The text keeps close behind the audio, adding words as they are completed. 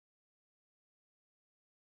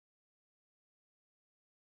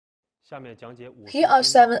Here are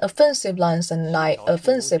 7 offensive lines and 9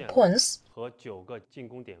 offensive points.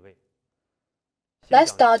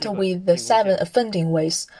 Let's start with the 7 offending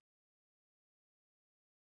ways.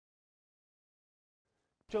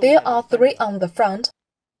 There are 3 on the front,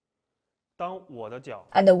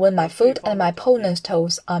 and when my foot and my opponent's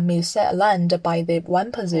toes are misaligned by the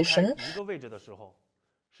one position,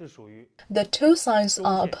 the 2 sides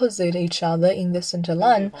are opposite each other in the center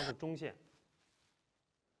line.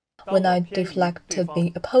 When I deflect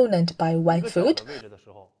the opponent by 1 foot,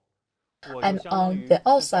 I'm on the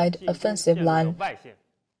outside offensive line.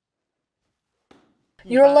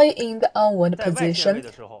 Usually in the onward position,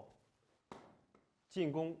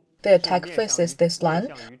 the attack faces this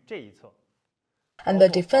line, and the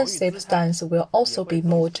defensive stance will also be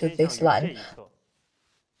more to this line.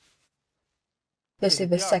 This is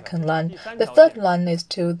the second line. The third line is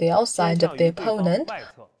to the outside of the opponent,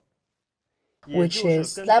 which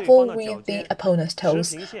is level with the opponent's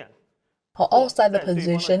toes, or outside the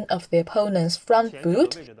position of the opponent's front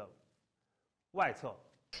foot,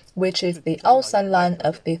 which is the outside line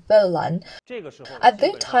of the third line. At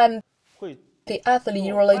this time, the athlete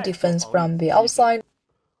usually defends from the outside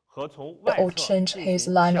or change his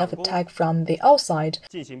line of attack from the outside.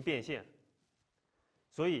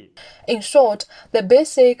 In short, the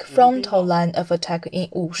basic frontal line of attack in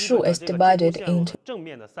Wushu is divided into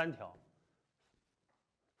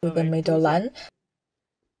the middle line,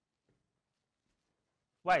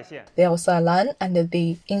 the outside line, and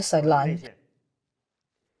the inside line.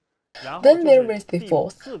 Then there is the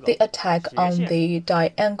fourth, the attack on the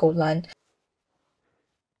diagonal line.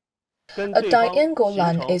 A diagonal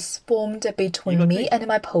line is formed between me and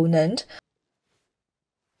my opponent.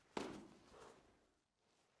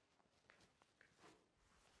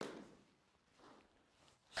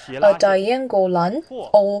 A diagonal line,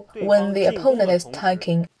 or when the opponent is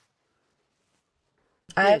attacking,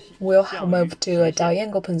 I will move to a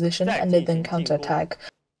diagonal position and then counterattack.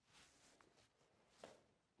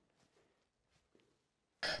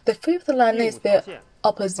 The fifth line is the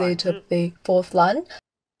opposite of the fourth line.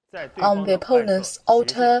 On the opponent's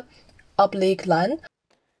outer oblique line,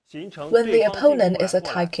 when the opponent is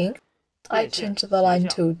attacking, I change the line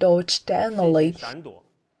to dodge diagonally,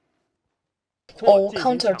 or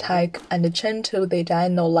counterattack and change to the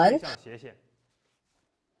diagonal line.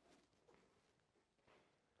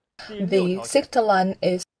 The sixth line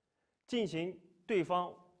is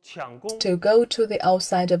to go to the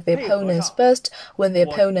outside of the opponent's first when the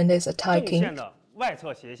opponent is attacking,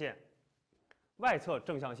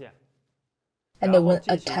 and when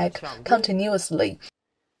attack continuously.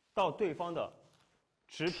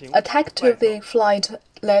 Attack to the flight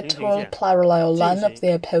lateral parallel line of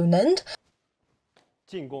the opponent.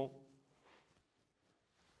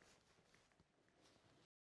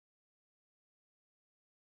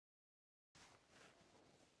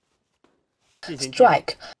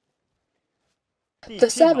 Strike. The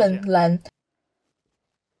seventh line.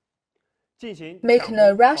 Make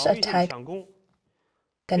a rush attack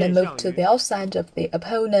and move to the outside of the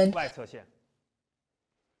opponent.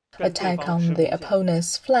 Attack on the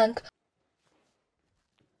opponent's flank.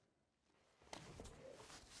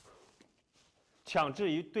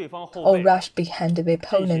 Or rush behind the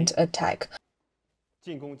opponent's attack.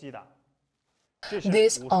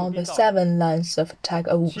 These are the 7 lines of attack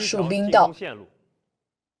of Wushu Bingdao.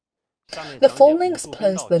 The following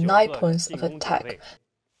explains the 9 points of attack.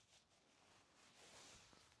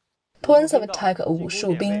 Points of attack of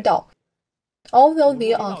Wushu Bingdao. Although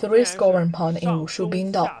there are 3 scoring points in Wushu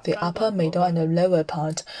Bingdao, the upper, middle, and the lower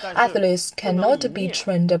part, athletes cannot be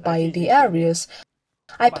trained by the areas.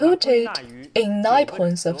 I put it in 9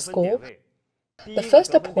 points of score. The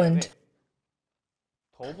first point,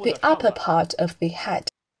 the upper part of the head,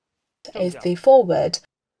 is the forward.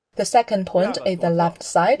 The second point is the left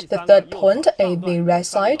side. The third point is the right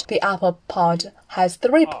side. The upper part has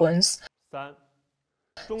 3 points.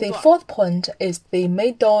 The fourth point is the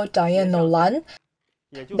middle diagonal line,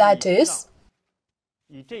 that is,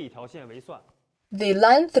 the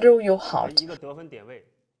line through your heart.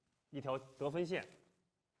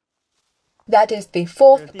 That is the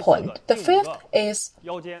fourth point. The fifth is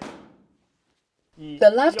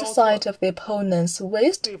the left side of the opponent's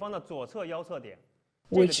waist,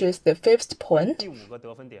 which is the fifth point.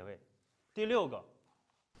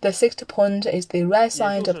 The sixth point is the right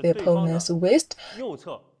side of the opponent's waist.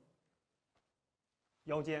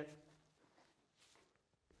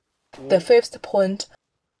 The fifth point,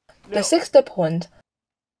 the sixth point,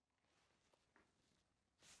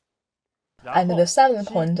 and the seventh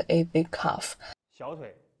point is the calf.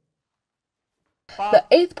 The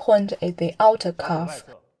eighth point is the outer calf.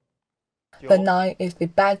 The 9 is the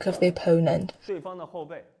back of the opponent. 对方的后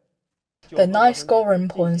背。 The 9 scoring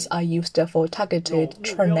points are used for targeted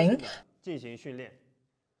training 进行训练，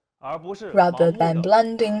而不是 rather than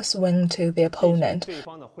blinding swing to the opponent. 对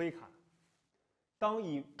方的挥砍。当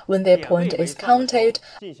以 When the opponent is counted,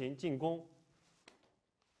 进行进攻，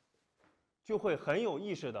就会很有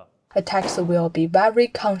意识的 attacks will be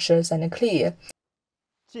very conscious and clear.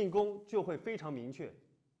 进攻就会非常明确。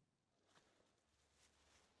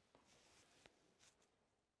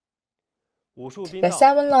The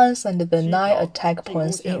 7 lines and the 9 attack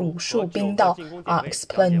points in 武术兵道 are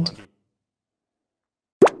explained.